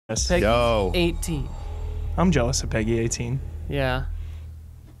Peggy Yo. 18. I'm jealous of Peggy 18. Yeah.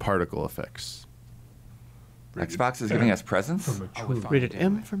 Particle effects. Xbox is giving us presents? Rated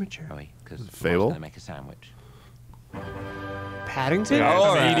M for mature. Fable? Gonna make a sandwich. Paddington? Yeah.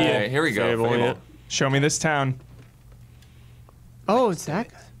 All Immediate. right, here we go. Fable, Fable. yeah. Show me this town. Oh, it's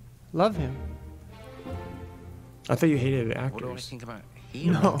that guy. Love him. I thought you hated What do I actors. think about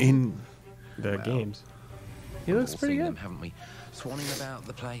heroes? No. In the games. He looks All pretty seen good. them, haven't we? Swanning about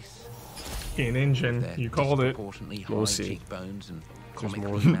the place. In engine. Their You called it. disproportionately We'll high see. cheekbones and There's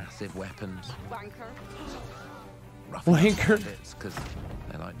comically more. massive weapons. Wanker. Because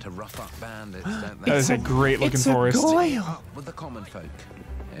they like to rough up bandits, don't That they? is a great looking It's a forest. Goyle. Up with the common folk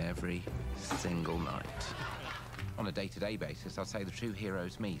every single night. On a day-to-day basis, I'd say the true hero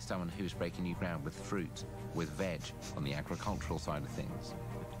is me, someone who's breaking new ground with fruit, with veg, on the agricultural side of things.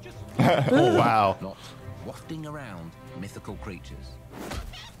 Oh, wow. Not wafting around mythical creatures.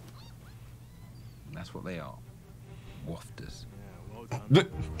 And that's what they are. Wafters. You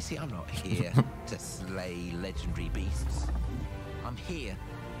see, I'm not here to slay legendary beasts. I'm here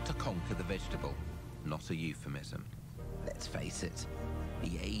to conquer the vegetable, not a euphemism. Let's face it,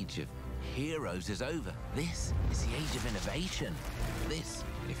 the age of heroes is over. This is the age of innovation. This,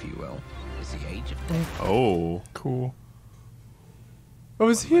 if you will, is the age of death. Oh. Cool. Oh,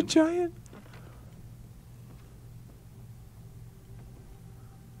 is he a giant?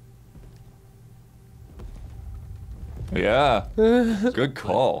 Yeah. Good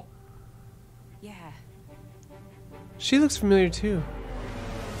call. Yeah. She looks familiar too.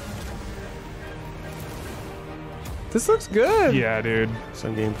 This looks good. Yeah, dude.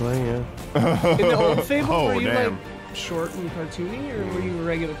 Some gameplay, yeah. In the old Fable, Oh, were you damn. like short and cartoony, or were you a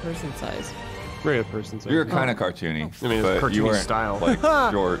regular person size? Regular person. So. You're kind of cartoony. I mean, it's but you cartoony weren't style. like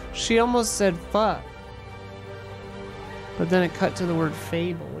short. She almost said fuck. But then it cut to the word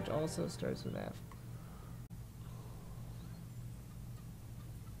Fable, which also starts with F.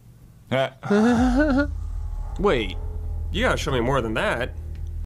 Wait, you gotta show me more than that.